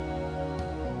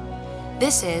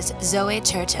This is Zoe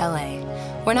Church LA.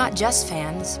 We're not just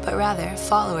fans, but rather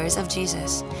followers of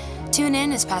Jesus. Tune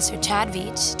in as Pastor Chad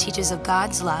Veach teaches of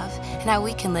God's love and how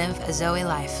we can live a Zoe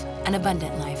life, an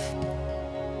abundant life.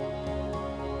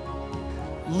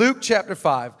 Luke chapter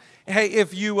 5. Hey,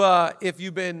 if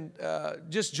you've been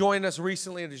just joining us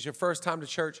recently, it is your first time to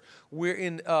church, we're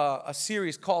in a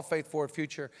series called Faith for a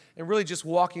Future, and really just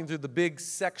walking through the big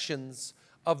sections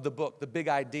of the book, the big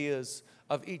ideas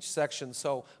of each section.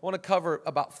 So I want to cover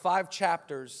about 5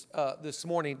 chapters this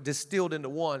morning, distilled into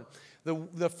one.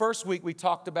 The first week we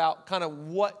talked about kind of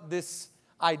what this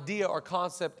idea or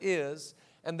concept is,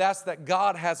 and that's that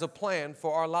God has a plan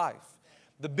for our life.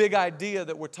 The big idea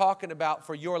that we're talking about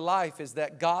for your life is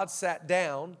that God sat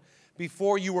down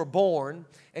before you were born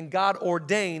and God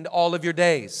ordained all of your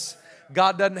days.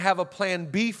 God doesn't have a plan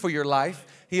B for your life.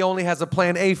 He only has a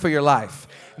plan A for your life.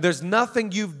 There's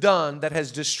nothing you've done that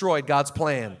has destroyed God's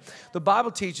plan. The Bible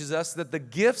teaches us that the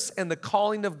gifts and the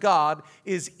calling of God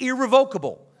is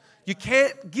irrevocable. You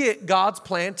can't get God's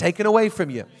plan taken away from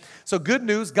you. So good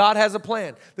news, God has a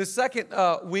plan. The second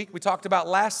week we talked about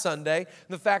last Sunday,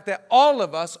 the fact that all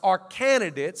of us are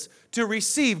candidates to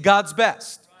receive God's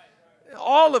best.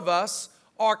 All of us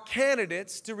are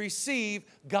candidates to receive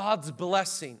God's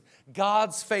blessing,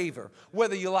 God's favor.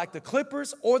 Whether you like the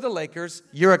Clippers or the Lakers,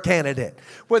 you're a candidate.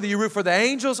 Whether you root for the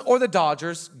Angels or the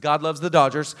Dodgers, God loves the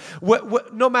Dodgers.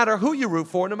 No matter who you root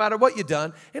for, no matter what you've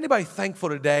done, anybody thankful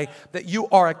today that you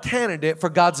are a candidate for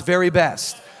God's very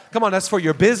best? Come on, that's for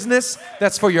your business.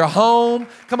 That's for your home.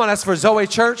 Come on, that's for Zoe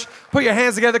Church. Put your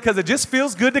hands together because it just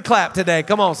feels good to clap today.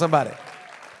 Come on, somebody.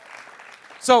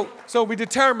 So we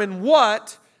determine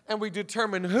what and we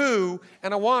determine who,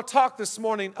 and I want to talk this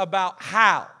morning about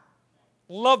how.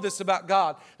 Love this about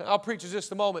God. I'll preach in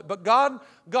just a moment. But God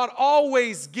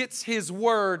always gets His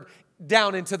word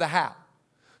down into the how.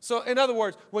 So in other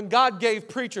words, when God gave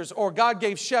preachers or God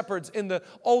gave shepherds in the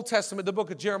Old Testament, the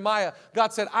book of Jeremiah,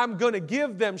 God said, I'm going to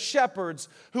give them shepherds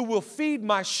who will feed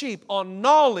my sheep on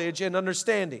knowledge and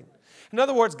understanding. In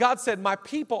other words, God said, my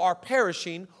people are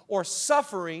perishing or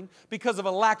suffering because of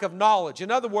a lack of knowledge.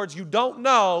 In other words, you don't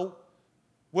know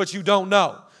what you don't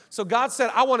know. So God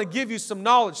said, I want to give you some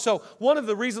knowledge. So one of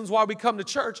the reasons why we come to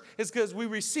church is because we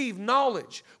receive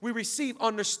knowledge. We receive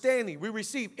understanding. We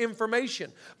receive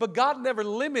information. But God never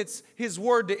limits His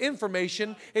word to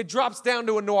information. It drops down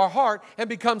into our heart and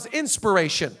becomes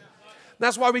inspiration.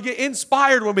 That's why we get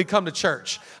inspired when we come to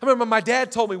church. I remember my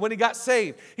dad told me when he got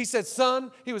saved, he said,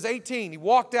 son, he was 18. He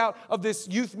walked out of this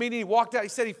youth meeting. He walked out. He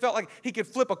said he felt like he could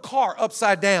flip a car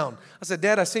upside down. I said,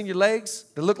 Dad, I seen your legs.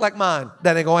 They look like mine.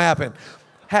 That ain't going to happen.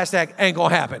 Hashtag ain't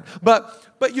gonna happen. But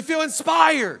you feel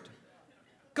inspired.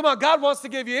 Come on, God wants to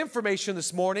give you information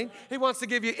this morning. He wants to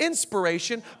give you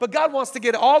inspiration, but God wants to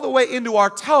get all the way into our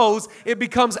toes. It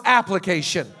becomes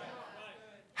application.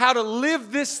 How to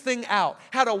live this thing out.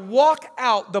 How to walk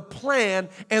out the plan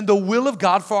and the will of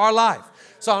God for our life.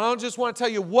 So I don't just want to tell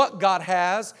you what God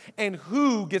has and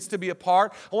who gets to be a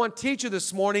part. I want to teach you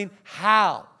this morning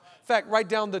how. In fact, write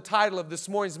down the title of this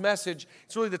morning's message.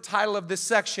 It's really the title of this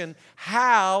section,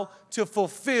 How to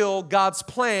Fulfill God's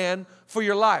Plan for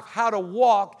Your Life. How to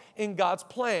walk in God's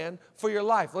plan for your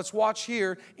life. Let's watch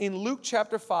here in Luke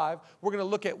chapter 5. We're going to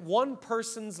look at one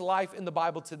person's life in the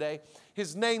Bible today.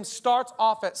 His name starts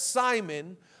off at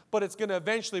Simon, but it's going to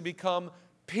eventually become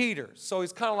Peter. So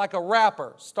he's kind of like a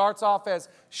rapper. Starts off as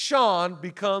Sean,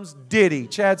 becomes Diddy.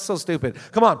 Chad's so stupid.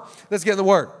 Come on, let's get in the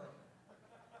Word.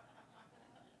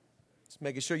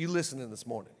 Making sure you're listening this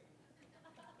morning.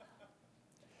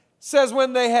 Says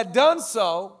when they had done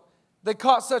so, they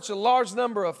caught such a large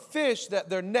number of fish that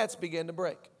their nets began to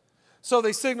break. So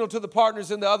they signaled to the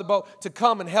partners in the other boat to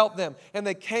come and help them. And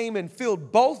they came and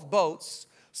filled both boats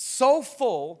so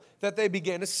full that they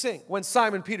began to sink. When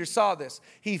Simon Peter saw this,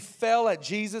 he fell at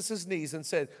Jesus' knees and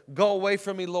said, Go away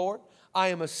from me, Lord. I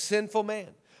am a sinful man.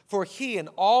 For he and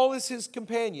all his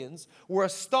companions were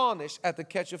astonished at the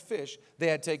catch of fish they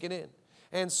had taken in.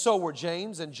 And so were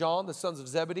James and John, the sons of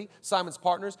Zebedee, Simon's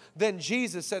partners. Then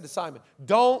Jesus said to Simon,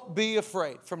 Don't be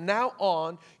afraid. From now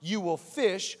on, you will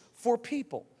fish for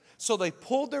people. So they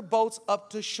pulled their boats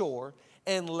up to shore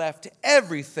and left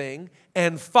everything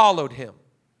and followed him.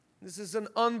 This is an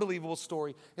unbelievable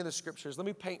story in the scriptures. Let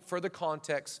me paint further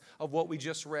context of what we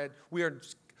just read. We are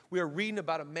reading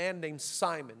about a man named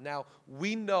Simon. Now,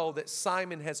 we know that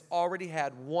Simon has already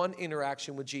had one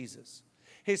interaction with Jesus.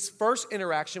 His first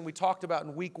interaction we talked about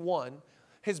in week 1,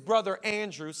 his brother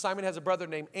Andrew, Simon has a brother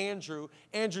named Andrew.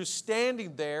 Andrew's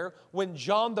standing there when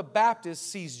John the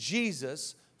Baptist sees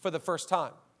Jesus for the first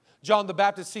time. John the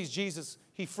Baptist sees Jesus,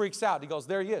 he freaks out. He goes,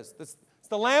 there he is. It's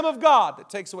the Lamb of God that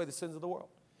takes away the sins of the world.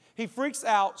 He freaks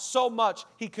out so much,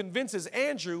 he convinces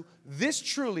Andrew, this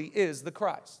truly is the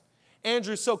Christ.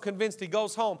 Andrew's so convinced, he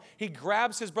goes home. He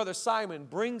grabs his brother Simon,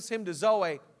 brings him to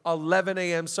Zoe, 11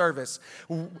 a.m. service.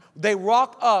 They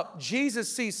rock up.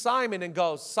 Jesus sees Simon and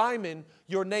goes, Simon,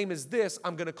 your name is this.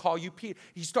 I'm going to call you Peter.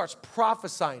 He starts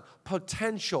prophesying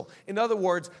potential. In other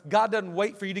words, God doesn't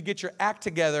wait for you to get your act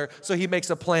together so he makes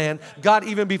a plan. God,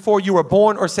 even before you were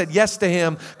born or said yes to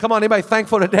him, come on, anybody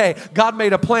thankful today? God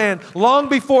made a plan long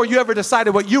before you ever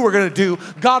decided what you were going to do.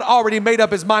 God already made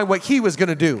up his mind what he was going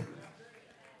to do.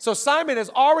 So Simon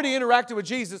has already interacted with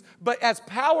Jesus, but as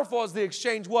powerful as the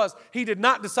exchange was, he did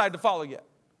not decide to follow yet.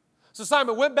 So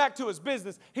Simon went back to his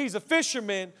business. He's a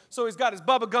fisherman, so he's got his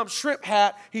Bubba Gump shrimp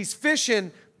hat. He's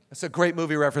fishing. That's a great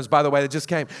movie reference, by the way, that just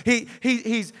came.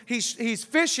 He's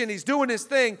fishing. He's doing his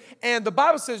thing. And the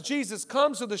Bible says Jesus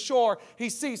comes to the shore. He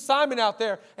sees Simon out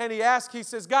there, and he asks, he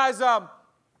says, guys,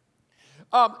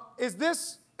 is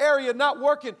this area not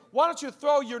working? Why don't you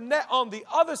throw your net on the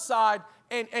other side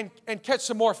and catch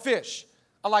some more fish?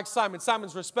 I like Simon.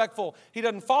 Simon's respectful. He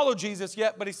doesn't follow Jesus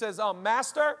yet, but he says,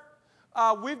 Master,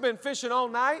 we've been fishing all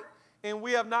night, and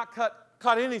we have not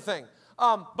caught anything.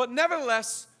 But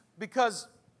nevertheless, because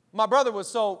my brother was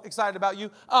so excited about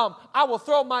you, I will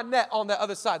throw my net on the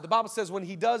other side. The Bible says when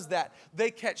he does that,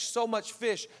 they catch so much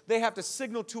fish, they have to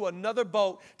signal to another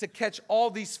boat to catch all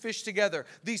these fish together.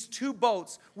 These two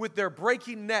boats with their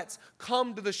breaking nets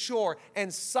come to the shore,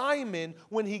 and Simon,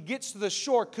 when he gets to the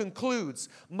shore, concludes,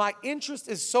 my interest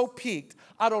is so piqued,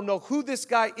 I don't know who this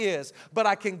guy is, but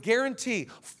I can guarantee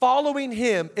following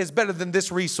him is better than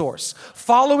this resource.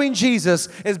 Following Jesus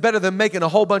is better than making a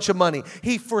whole bunch of money.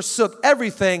 He forsook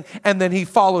everything, and then he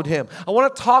followed him. I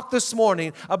want to talk this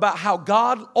morning about how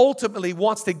God ultimately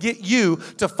wants to get you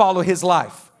to follow his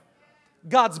life.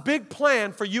 God's big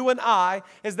plan for you and I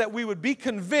is that we would be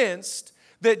convinced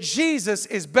that Jesus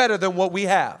is better than what we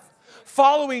have.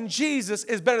 Following Jesus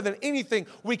is better than anything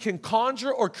we can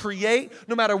conjure or create,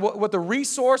 no matter what the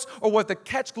resource or what the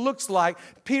catch looks like.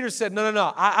 Peter said,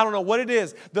 no. I don't know what it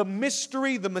is. The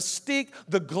mystery, the mystique,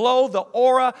 the glow, the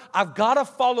aura. I've got to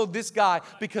follow this guy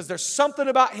because there's something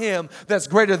about him that's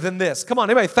greater than this. Come on,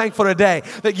 anybody thankful today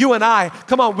that you and I,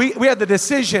 come on, we have the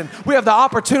decision, we have the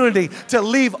opportunity to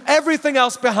leave everything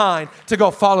else behind to go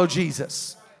follow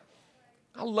Jesus.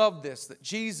 I love this, that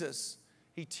Jesus,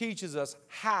 he teaches us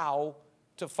how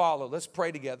to follow. Let's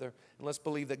pray together and let's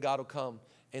believe that God will come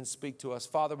and speak to us.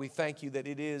 Father, we thank you that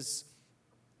it is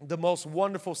the most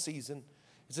wonderful season.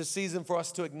 It's a season for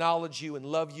us to acknowledge you and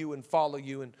love you and follow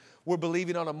you. And we're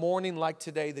believing on a morning like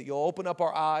today that you'll open up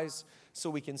our eyes so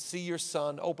we can see your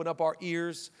Son, open up our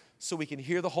ears so we can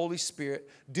hear the Holy Spirit,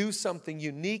 do something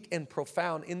unique and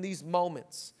profound in these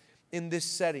moments, in this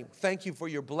setting. Thank you for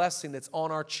your blessing that's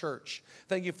on our church.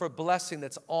 Thank you for blessing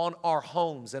that's on our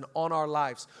homes and on our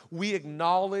lives. We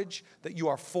acknowledge that you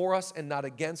are for us and not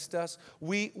against us.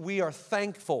 We are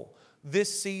thankful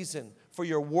this season for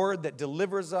your word that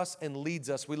delivers us and leads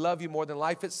us. We love you more than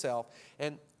life itself.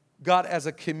 And God, as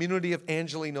a community of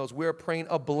Angelinos, we're praying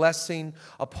a blessing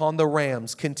upon the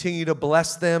Rams. Continue to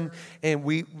bless them. And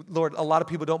Lord, a lot of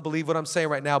people don't believe what I'm saying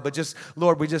right now, but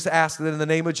Lord, we just ask that in the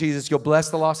name of Jesus, you'll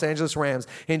bless the Los Angeles Rams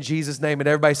in Jesus' name. And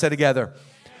everybody said together,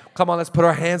 come on, let's put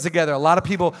our hands together. A lot of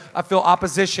people, I feel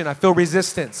opposition. I feel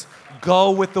resistance.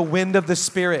 Go with the wind of the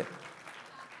Spirit.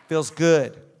 Feels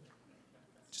good.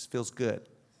 Just feels good.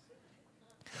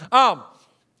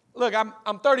 Look,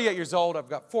 I'm 38 years old. I've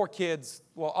got 4 kids.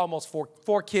 Well, almost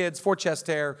four kids, 4 chest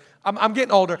hair. I'm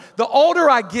getting older. The older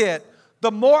I get,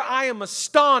 the more I am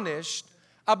astonished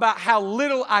about how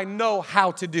little I know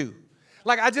how to do.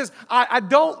 Like, I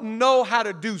don't know how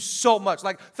to do so much.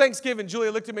 Like, Thanksgiving,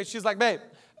 Julia looked at me. She's like, babe,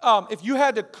 if you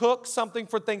had to cook something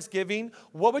for Thanksgiving,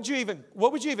 what would you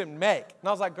even make? And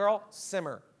I was like, girl,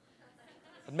 simmer.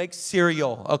 I'd make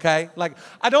cereal, okay? Like,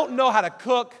 I don't know how to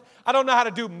cook. I don't know how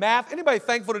to do math. Anybody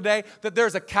thankful today that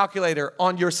there's a calculator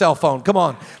on your cell phone? Come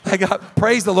on. Like,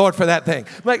 praise the Lord for that thing.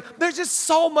 Like, there's just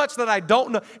so much that I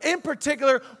don't know. In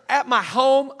particular, at my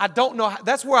home, I don't know.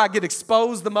 That's where I get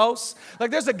exposed the most.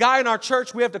 Like, there's a guy in our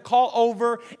church we have to call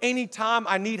over anytime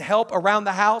I need help around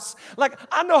the house. Like,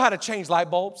 I know how to change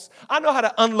light bulbs. I know how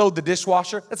to unload the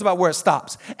dishwasher. That's about where it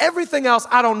stops. Everything else,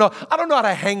 I don't know. I don't know how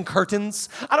to hang curtains.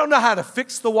 I don't know how to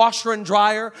fix the washer and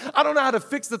dryer. I don't know how to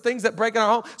fix the things that break in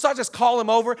our home. So I just call him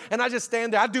over and I just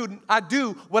stand there. I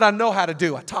do what I know how to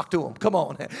do. I talk to him. Come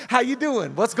on. How you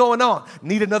doing? What's going on?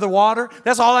 Need another water?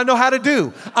 That's all I know how to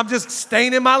do. I'm just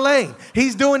staying in my lane.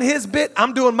 He's doing his bit.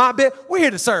 I'm doing my bit. We're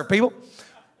here to serve people.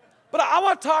 But I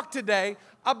want to talk today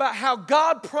about how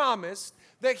God promised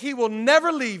that He will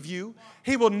never leave you,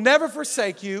 He will never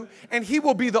forsake you, and He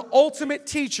will be the ultimate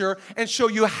teacher and show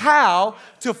you how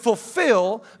to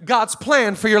fulfill God's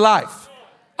plan for your life.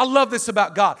 I love this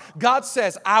about God. God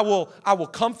says, I will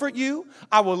comfort you.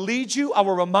 I will lead you. I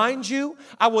will remind you.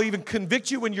 I will even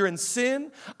convict you when you're in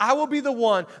sin. I will be the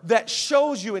one that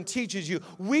shows you and teaches you.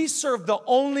 We serve the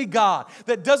only God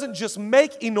that doesn't just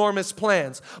make enormous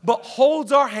plans, but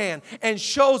holds our hand and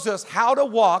shows us how to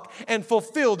walk and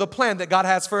fulfill the plan that God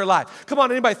has for your life. Come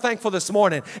on, anybody thankful this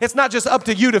morning? It's not just up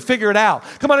to you to figure it out.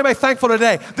 Come on, anybody thankful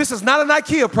today? This is not an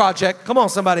IKEA project. Come on,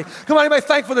 somebody. Come on, anybody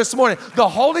thankful this morning? The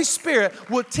Holy Spirit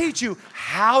will teach you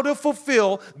how to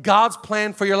fulfill God's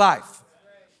plan for your life.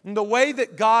 And the way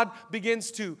that God begins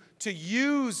to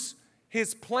use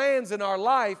His plans in our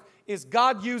life is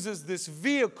God uses this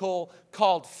vehicle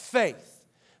called faith.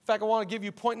 In fact, I want to give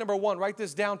you point number 1. Write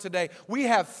this down today. We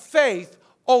have faith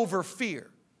over fear.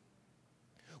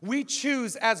 We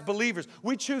choose as believers,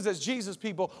 we choose as Jesus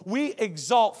people, we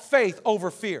exalt faith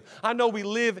over fear. I know we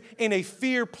live in a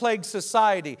fear-plagued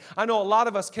society. I know a lot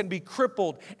of us can be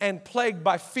crippled and plagued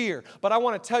by fear. But I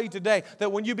want to tell you today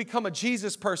that when you become a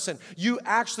Jesus person, you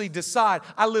actually decide,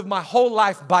 I live my whole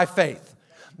life by faith.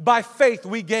 By faith,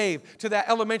 we gave to that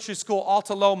elementary school,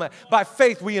 Alta Loma. By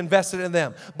faith, we invested in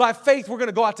them. By faith, we're going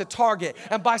to go out to Target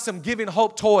and buy some Giving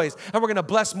Hope toys, and we're going to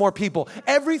bless more people.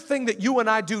 Everything that you and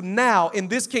I do now in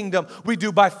this kingdom, we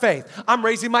do by faith. I'm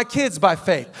raising my kids by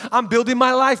faith. I'm building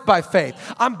my life by faith.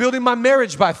 I'm building my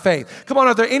marriage by faith. Come on,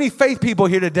 are there any faith people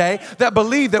here today that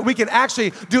believe that we can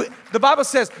actually do it? The Bible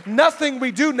says nothing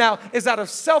we do now is out of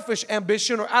selfish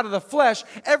ambition or out of the flesh.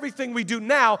 Everything we do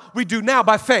now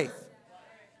by faith.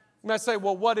 You might say,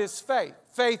 well, what is faith?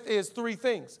 Faith is 3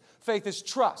 things. Faith is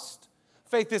trust.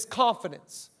 Faith is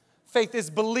confidence. Faith is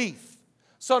belief.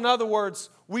 So in other words,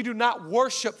 we do not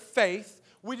worship faith.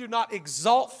 We do not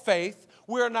exalt faith.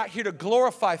 We are not here to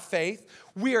glorify faith.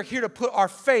 We are here to put our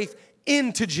faith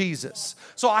into Jesus.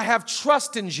 So I have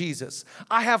trust in Jesus.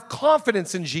 I have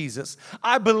confidence in Jesus.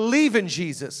 I believe in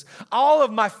Jesus. All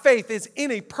of my faith is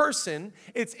in a person.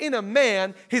 It's in a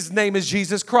man. His name is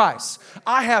Jesus Christ.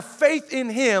 I have faith in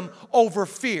Him over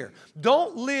fear.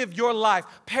 Don't live your life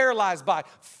paralyzed by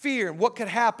fear and what could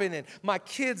happen and my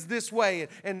kids this way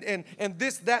and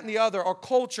this, that, and the other, or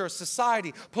culture,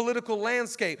 society, political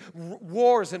landscape,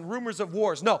 wars and rumors of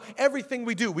wars. No, everything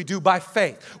we do by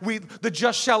faith. The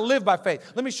just shall live by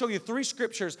faith. Let me show you 3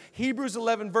 scriptures. Hebrews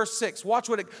 11 verse 6. Watch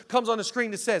what it comes on the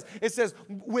screen. It says,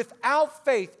 without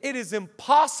faith it is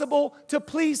impossible to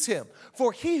please Him.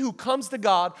 For he who comes to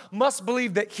God must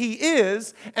believe that He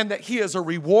is, and that He is a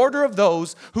rewarder of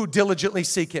those who diligently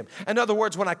seek Him. In other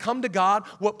words, when I come to God,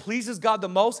 what pleases God the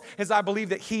most is I believe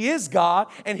that He is God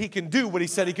and He can do what He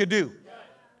said He could do.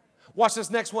 Watch this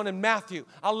next one in Matthew.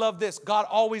 I love this. God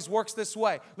always works this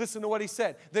way. Listen to what He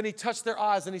said. Then He touched their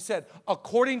eyes and He said,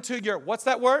 according to your, what's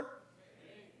that word?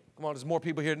 Come on, there's more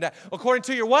people here than that. According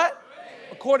to your what?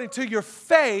 Faith. According to your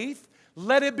faith,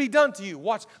 let it be done to you.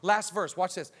 Watch, last verse.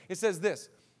 Watch this. It says this.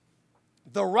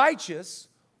 The righteous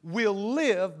will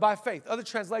live by faith. Other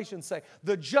translations say,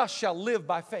 the just shall live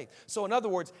by faith. So in other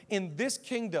words, in this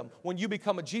kingdom, when you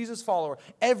become a Jesus follower,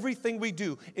 everything we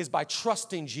do is by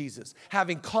trusting Jesus,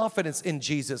 having confidence in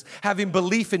Jesus, having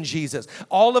belief in Jesus.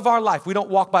 All of our life, we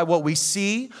don't walk by what we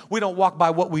see. We don't walk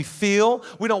by what we feel.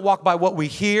 We don't walk by what we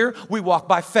hear. We walk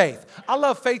by faith. I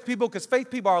love faith people because faith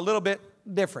people are a little bit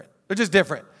different. They're just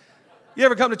different. You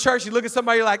ever come to church, you look at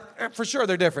somebody, you're like, for sure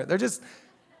they're different. They're just...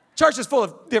 Church is full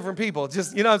of different people.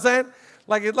 Just, you know what I'm saying?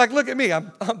 Like look at me.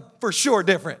 I'm for sure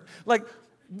different. Like,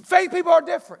 faith people are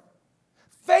different.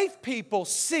 Faith people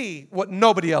see what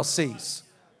nobody else sees.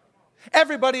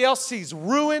 Everybody else sees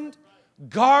ruined,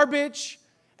 garbage.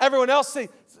 Everyone else sees,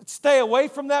 stay away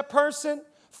from that person.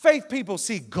 Faith people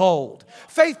see gold.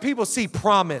 Faith people see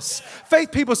promise.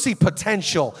 Faith people see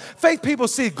potential. Faith people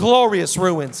see glorious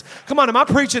ruins. Come on, am I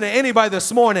preaching to anybody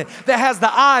this morning that has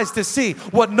the eyes to see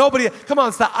what nobody, come on,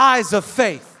 it's the eyes of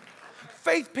faith.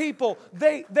 Faith people,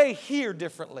 they hear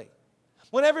differently.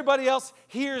 When everybody else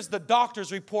hears the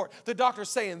doctor's report, the doctor's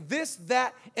saying this,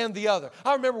 that, and the other.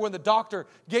 I remember when the doctor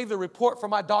gave the report for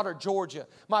my daughter, Georgia.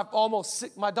 My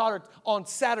daughter, on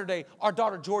Saturday, our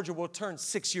daughter, Georgia, will turn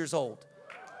 6 years old.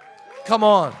 Come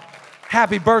on.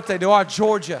 Happy birthday to our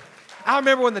Georgia. I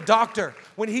remember when the doctor,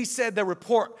 when he said the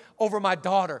report over my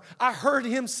daughter, I heard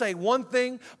him say one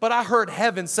thing, but I heard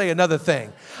heaven say another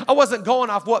thing. I wasn't going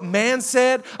off what man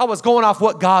said. I was going off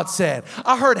what God said.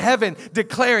 I heard heaven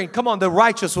declaring, come on, the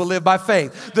righteous will live by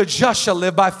faith. The just shall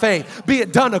live by faith. Be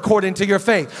it done according to your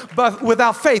faith. But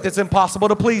without faith, it's impossible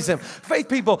to please Him. Faith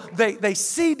people, they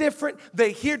see different.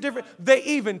 They hear different. They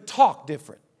even talk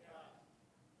different.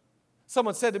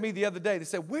 Someone said to me the other day, they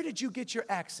said, where did you get your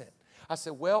accent? I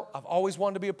said, well, I've always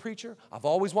wanted to be a preacher. I've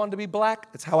always wanted to be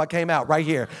black. That's how I came out right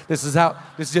here.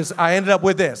 I ended up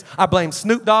with this. I blame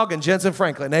Snoop Dogg and Jensen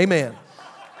Franklin. Amen.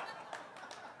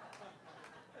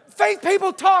 Faith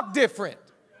people talk different.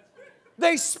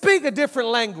 They speak a different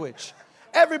language.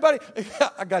 Everybody,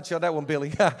 I got you on that one, Billy.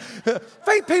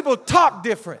 Faith people talk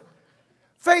different.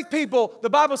 Faith people, the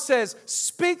Bible says,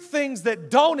 speak things that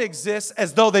don't exist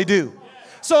as though they do.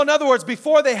 So in other words,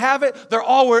 before they have it, they're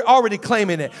already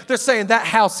claiming it. They're saying that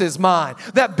house is mine.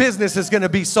 That business is going to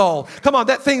be sold. Come on,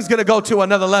 that thing's going to go to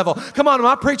another level. Come on, am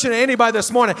I preaching to anybody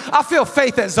this morning? I feel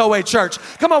faith at Zoe Church.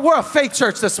 Come on, we're a faith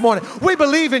church this morning. We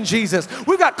believe in Jesus.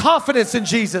 We've got confidence in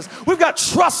Jesus. We've got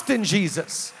trust in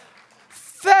Jesus.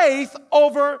 Faith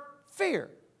over fear.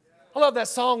 I love that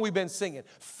song we've been singing.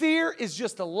 Fear is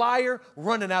just a liar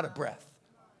running out of breath.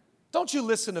 Don't you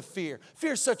listen to fear.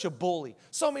 Fear is such a bully.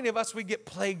 So many of us, we get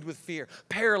plagued with fear,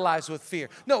 paralyzed with fear.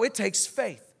 No, it takes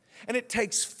faith. And it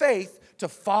takes faith to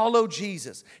follow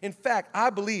Jesus. In fact, I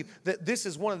believe that this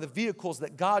is one of the vehicles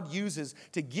that God uses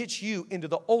to get you into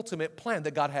the ultimate plan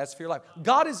that God has for your life.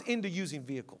 God is into using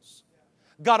vehicles.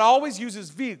 God always uses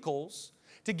vehicles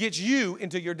to get you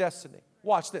into your destiny.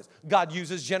 Watch this. God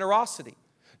uses generosity.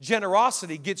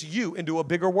 Generosity gets you into a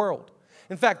bigger world.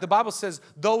 In fact, the Bible says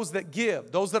those that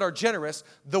give, those that are generous,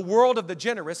 the world of the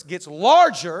generous gets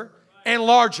larger and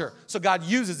larger. So God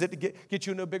uses it to get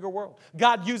you into a bigger world.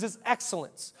 God uses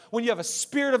excellence. When you have a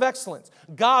spirit of excellence,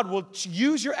 God will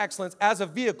use your excellence as a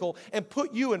vehicle and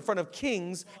put you in front of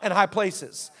kings and high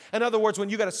places. In other words,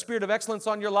 when you got a spirit of excellence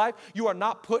on your life, you are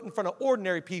not put in front of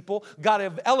ordinary people.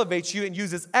 God elevates you and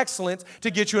uses excellence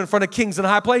to get you in front of kings and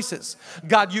high places.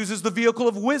 God uses the vehicle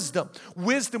of wisdom.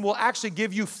 Wisdom will actually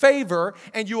give you favor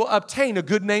and you will obtain a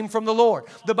good name from the Lord.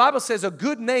 The Bible says a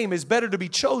good name is better to be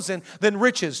chosen than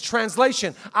riches.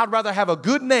 Translation, I'd rather have a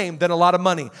good name than a lot of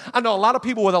money. I know a lot of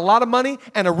people with a lot of money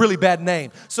and a really bad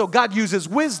name. So God uses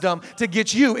wisdom to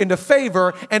get you into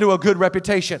favor and to a good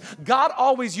reputation. God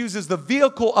always uses the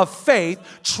vehicle of faith,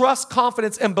 trust,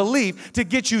 confidence, and belief to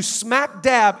get you smack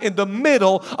dab in the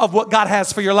middle of what God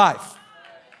has for your life.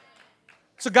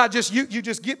 So God you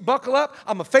just buckle up.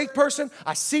 I'm a faith person.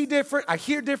 I see different. I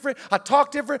hear different. I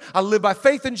talk different. I live by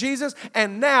faith in Jesus.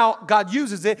 And now God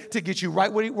uses it to get you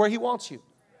right where He wants you.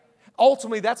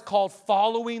 Ultimately, that's called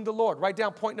following the Lord. Write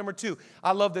down point number 2.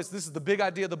 I love this. This is the big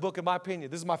idea of the book, in my opinion.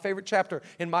 This is my favorite chapter,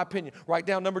 in my opinion. Write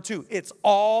down number 2. It's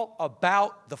all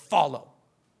about the follow.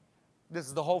 This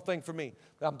is the whole thing for me.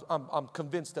 I'm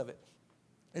convinced of it.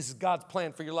 This is God's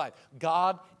plan for your life.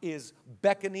 God is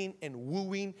beckoning and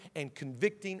wooing and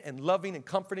convicting and loving and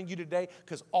comforting you today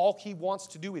because all He wants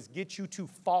to do is get you to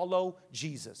follow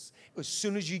Jesus. As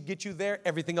soon as you get you there,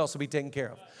 everything else will be taken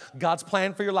care of. God's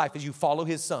plan for your life is you follow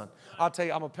His Son. I'll tell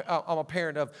you, I'm a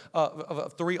parent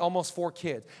of 3, almost 4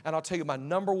 kids. And I'll tell you, my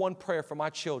number one prayer for my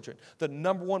children, the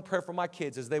number one prayer for my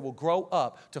kids is they will grow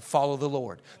up to follow the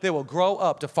Lord. They will grow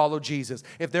up to follow Jesus.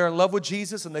 If they're in love with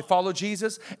Jesus and they follow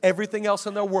Jesus, everything else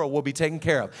in their world will be taken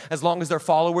care of as long as they're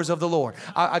followers of the Lord.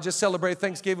 I just celebrated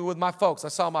Thanksgiving with my folks. I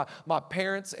saw my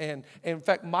parents and in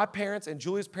fact, my parents and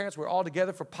Julia's parents were all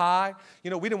together for pie.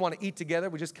 You know, we didn't want to eat together.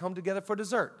 We just come together for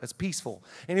dessert. That's peaceful.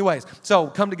 Anyways, so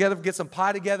come together, get some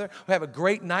pie together. We have a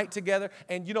great night together.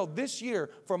 And you know, this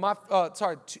year for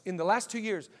in the last 2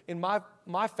 years in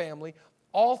my family,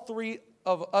 all 3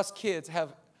 of us kids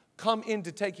have come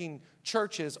into taking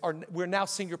churches. We're now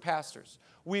senior pastors.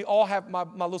 We all have, my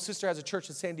little sister has a church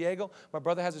in San Diego. My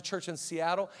brother has a church in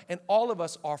Seattle. And all of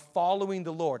us are following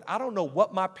the Lord. I don't know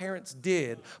what my parents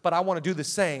did, but I want to do the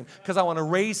same because I want to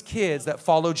raise kids that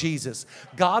follow Jesus.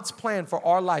 God's plan for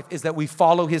our life is that we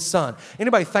follow His Son.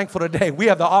 Anybody thankful today? We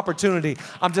have the opportunity.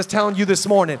 I'm just telling you this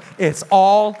morning, it's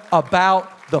all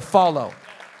about the follow.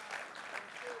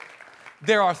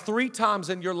 There are 3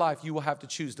 times in your life you will have to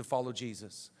choose to follow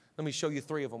Jesus. Let me show you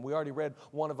 3 of them. We already read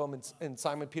one of them in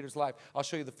Simon Peter's life. I'll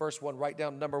show you the first one. Write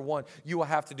down number 1. You will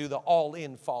have to do the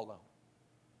all-in follow.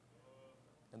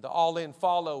 And the all-in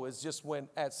follow is just when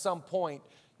at some point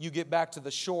you get back to the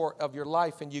shore of your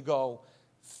life and you go,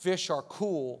 fish are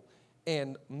cool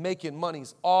and making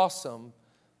money's awesome,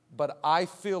 but I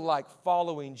feel like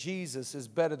following Jesus is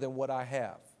better than what I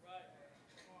have.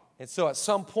 And so at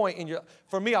some point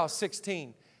for me, I was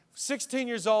 16. 16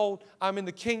 years old, I'm in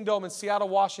the Kingdom in Seattle,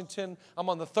 Washington. I'm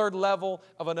on the 3rd level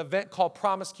of an event called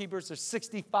Promise Keepers. There's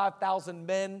 65,000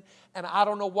 men And I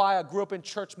don't know why. I grew up in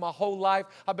church my whole life.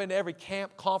 I've been to every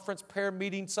camp, conference, prayer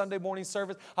meeting, Sunday morning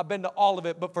service. I've been to all of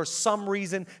it. But for some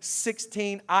reason,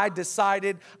 16, I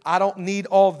decided I don't need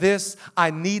all this.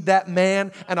 I need that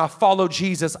man, and I follow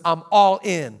Jesus. I'm all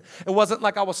in. It wasn't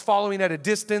like I was following at a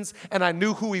distance and I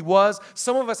knew who he was.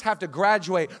 Some of us have to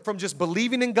graduate from just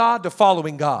believing in God to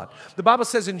following God. The Bible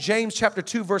says in James chapter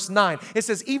 2, verse 9, it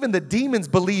says, even the demons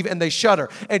believe and they shudder.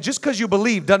 And just because you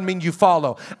believe doesn't mean you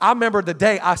follow. I remember the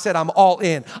day I said, I'm all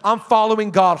in. I'm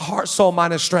following God, heart, soul,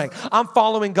 mind, and strength. I'm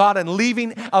following God and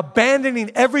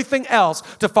abandoning everything else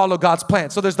to follow God's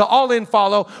plan. So there's the all in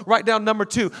follow. Write down number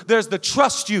 2. There's the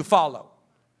trust you follow.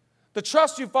 The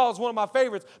trust you follow is one of my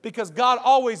favorites because God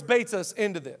always baits us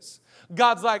into this.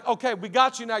 God's like, okay, we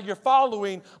got you now. You're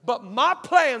following, but my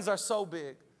plans are so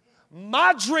big.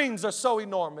 My dreams are so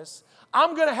enormous.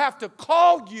 I'm going to have to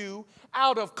call you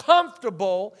out of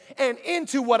comfortable and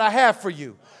into what I have for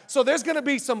you. So there's going to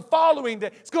be some following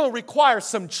that it's going to require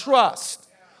some trust.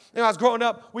 You know, I was growing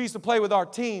up, we used to play with our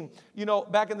team. You know,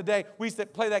 back in the day, we used to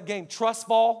play that game Trust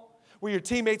Fall, where your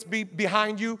teammates be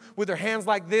behind you with their hands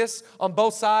like this on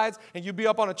both sides, and you'd be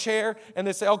up on a chair, and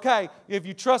they say, okay, if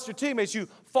you trust your teammates, you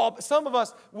fall. Some of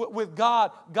us, with God,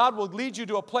 God will lead you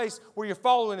to a place where you're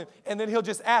following him, and then he'll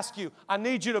just ask you, I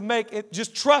need you to make it,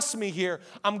 just trust me here.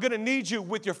 I'm going to need you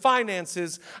with your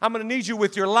finances. I'm going to need you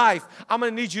with your life. I'm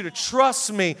going to need you to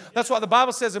trust me. That's why the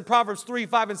Bible says in Proverbs 3,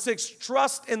 5, and 6,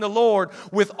 trust in the Lord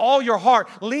with all your heart.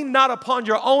 Lean not upon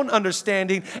your own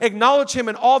understanding. Acknowledge him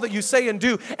in all that you say and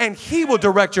do, and he will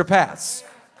direct your paths.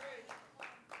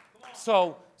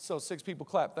 So 6 people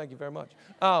clap. Thank you very much.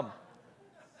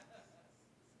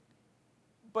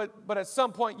 But at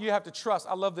some point, you have to trust.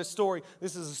 I love this story.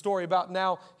 This is a story about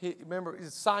now. Remember,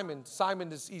 it's Simon.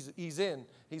 Simon, he's in.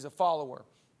 He's a follower.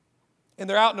 And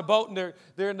they're out in a boat, and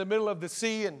they're in the middle of the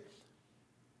sea, and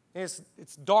it's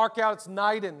dark out. It's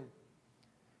night,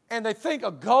 and they think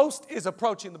a ghost is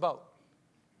approaching the boat.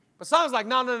 But Simon's like,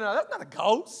 no, that's not a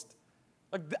ghost.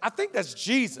 Like, I think that's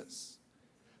Jesus.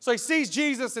 So he sees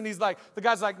Jesus, and he's like, the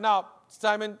guy's like, no,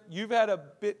 Simon, you've had a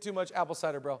bit too much apple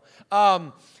cider, bro.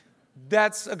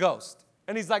 That's a ghost.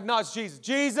 And he's like, no, it's Jesus.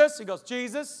 Jesus, he goes,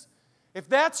 Jesus, if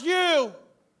that's you,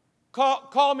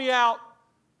 call me out.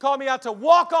 Call me out to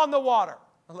walk on the water.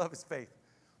 I love his faith.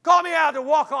 Call me out to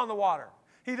walk on the water.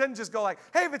 He doesn't just go like,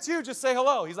 hey, if it's you, just say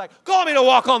hello. He's like, call me to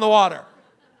walk on the water.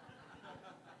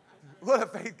 What a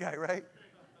faith guy, right?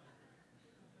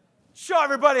 Show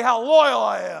everybody how loyal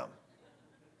I am.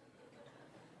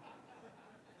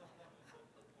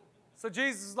 So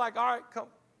Jesus is like, all right,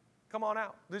 come on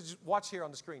out. Just watch here on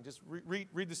the screen. Just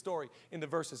read the story in the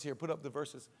verses here. Put up the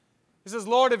verses. He says,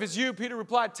 Lord, if it's you, Peter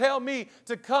replied, tell me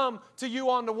to come to you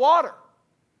on the water.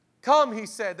 Come, he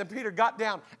said. Then Peter got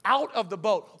down out of the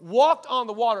boat, walked on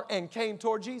the water, and came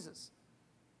toward Jesus.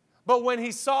 But when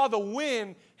he saw the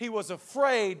wind, he was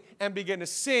afraid and began to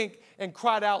sink and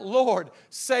cried out, Lord,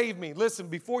 save me. Listen,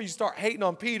 before you start hating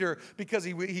on Peter because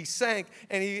he sank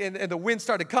and the wind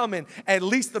started coming, at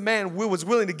least the man was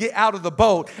willing to get out of the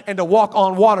boat and to walk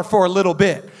on water for a little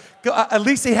bit. At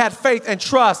least he had faith and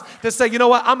trust to say, you know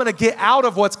what, I'm going to get out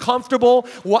of what's comfortable,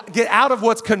 get out of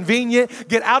what's convenient,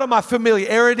 get out of my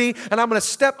familiarity, and I'm going to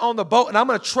step on the boat, and I'm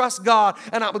going to trust God.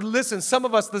 And listen, some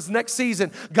of us this next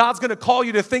season, God's going to call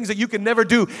you to things that you can never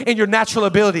do in your natural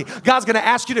ability. God's going to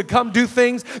ask you to come do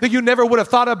things that you never would have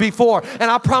thought of before.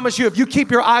 And I promise you, if you keep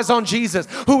your eyes on Jesus,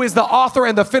 who is the author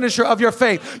and the finisher of your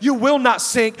faith, you will not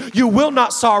sink, you will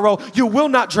not sorrow, you will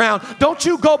not drown. Don't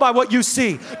you go by what you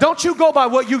see. Don't you go by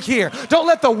what you hear. Don't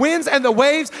let the winds and the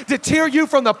waves deter you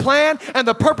from the plan and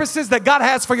the purposes that God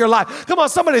has for your life. Come on,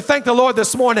 somebody thank the Lord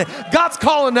this morning. God's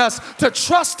calling us to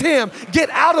trust him, get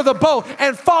out of the boat,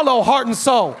 and follow heart and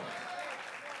soul.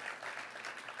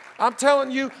 I'm telling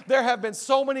you, there have been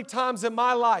so many times in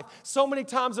my life, so many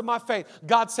times in my faith,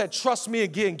 God said, trust me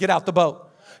again, get out the boat.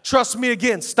 Trust me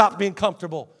again, stop being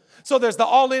comfortable. So there's the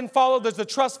all-in follow, there's the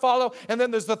trust follow, and then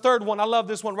there's the third one. I love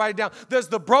this one. Write it down. There's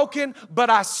the broken, but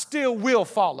I still will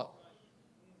follow.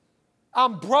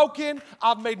 I'm broken.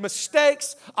 I've made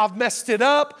mistakes. I've messed it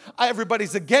up.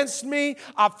 Everybody's against me.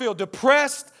 I feel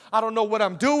depressed. I don't know what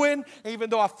I'm doing. Even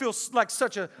though I feel like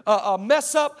such a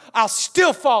mess up, I'll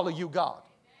still follow you, God.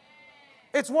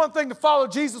 It's one thing to follow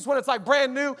Jesus when it's like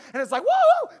brand new and it's like,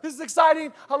 whoa, this is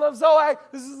exciting. I love Zoe.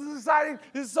 This is exciting.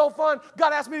 This is so fun.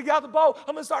 God asked me to get out the boat.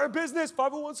 I'm going to start a business,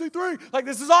 501c3. Like,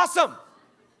 this is awesome.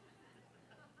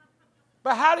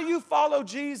 But how do you follow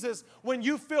Jesus when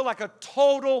you feel like a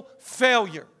total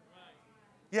failure?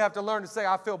 You have to learn to say,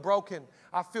 I feel broken.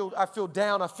 I feel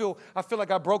down. I feel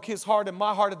like I broke his heart and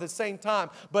my heart at the same time,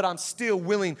 but I'm still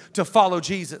willing to follow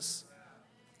Jesus.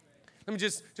 Let me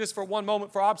just for one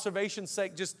moment, for observation's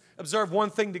sake, just observe one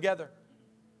thing together.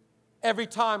 Every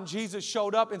time Jesus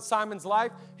showed up in Simon's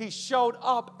life, he showed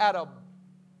up at a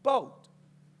boat.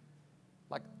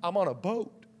 Like, I'm on a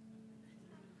boat.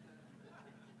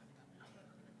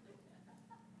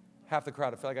 Half the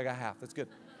crowd, I feel like I got half. That's good.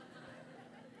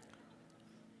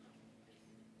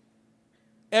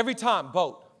 Every time,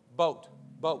 boat.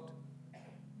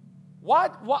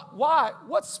 Why?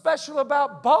 What's special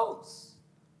about boats?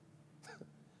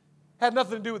 Had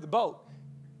nothing to do with the boat.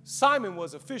 Simon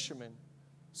was a fisherman,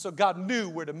 so God knew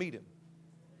where to meet him.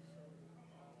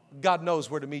 God knows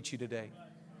where to meet you today.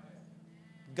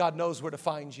 God knows where to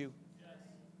find you.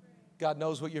 God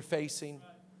knows what you're facing.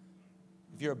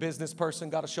 If you're a business person,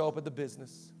 got to show up at the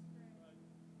business.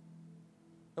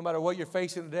 No matter what you're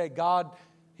facing today, God,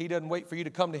 He doesn't wait for you to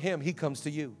come to Him. He comes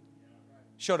to you.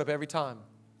 Showed up every time.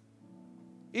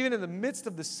 Even in the midst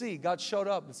of the sea, God showed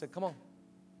up and said, come on,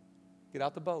 get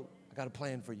out the boat. I got a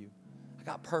plan for you. I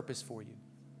got purpose for you.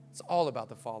 It's all about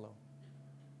the follow.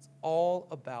 It's all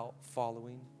about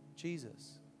following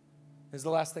Jesus. This is the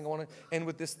last thing I want to end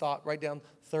with this thought. Write down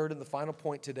third and the final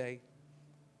point today.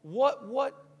 What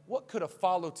could a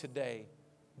follow today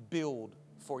build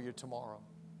for your tomorrow?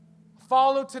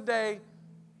 Follow today,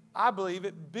 I believe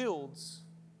it builds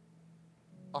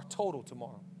our total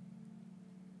tomorrow.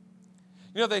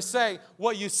 You know, they say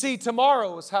what you see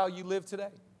tomorrow is how you live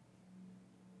today.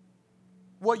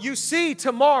 What you see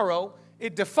tomorrow,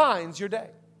 it defines your day.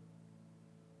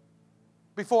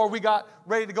 Before we got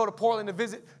ready to go to Portland to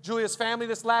visit Julia's family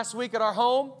this last week at our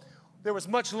home, there was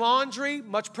much laundry,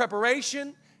 much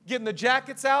preparation, getting the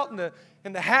jackets out and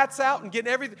the hats out and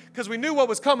getting everything, because we knew what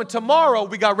was coming tomorrow.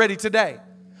 We got ready today.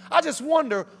 I just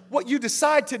wonder what you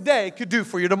decide today could do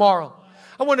for you tomorrow.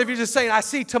 I wonder if you're just saying, I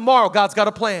see tomorrow God's got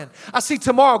a plan. I see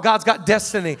tomorrow God's got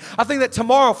destiny. I think that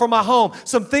tomorrow for my home,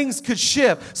 some things could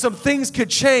shift, some things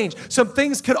could change, some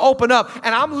things could open up,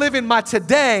 and I'm living my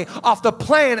today off the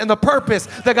plan and the purpose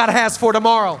that God has for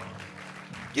tomorrow.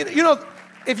 You know,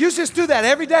 if you just do that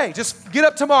every day, just get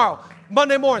up tomorrow,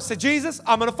 Monday morning, say, Jesus,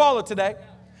 I'm going to follow today.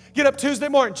 Get up Tuesday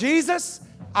morning, Jesus,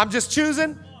 I'm just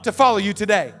choosing to follow you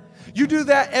today. You do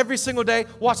that every single day.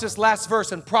 Watch this last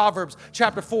verse in Proverbs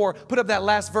chapter 4. Put up that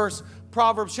last verse,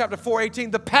 Proverbs chapter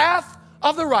 4:18. The path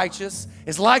of the righteous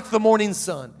is like the morning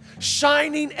sun,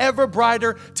 shining ever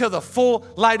brighter till the full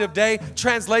light of day.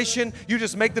 Translation, you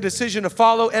just make the decision to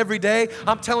follow every day.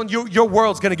 I'm telling you, your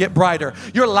world's going to get brighter.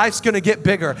 Your life's going to get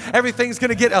bigger. Everything's going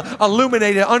to get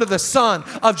illuminated under the sun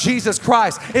of Jesus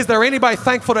Christ. Is there anybody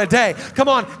thankful today? Come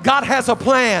on, God has a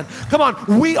plan. Come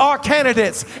on, we are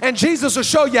candidates, and Jesus will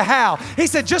show you how. He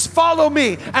said, just follow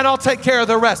me, and I'll take care of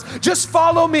the rest. Just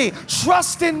follow me,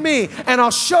 trust in me, and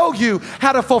I'll show you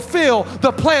how to fulfill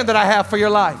the plan that I have for your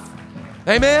life.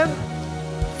 Amen.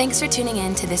 Thanks for tuning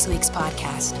in to this week's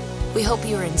podcast. We hope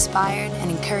you were inspired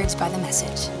and encouraged by the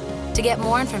message. To get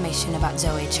more information about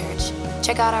Zoe Church,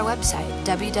 check out our website,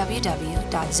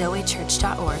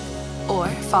 www.zoechurch.org, or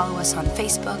follow us on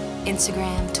Facebook,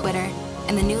 Instagram, Twitter,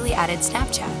 and the newly added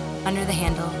Snapchat under the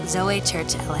handle Zoe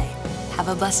Church LA. Have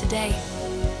a blessed day.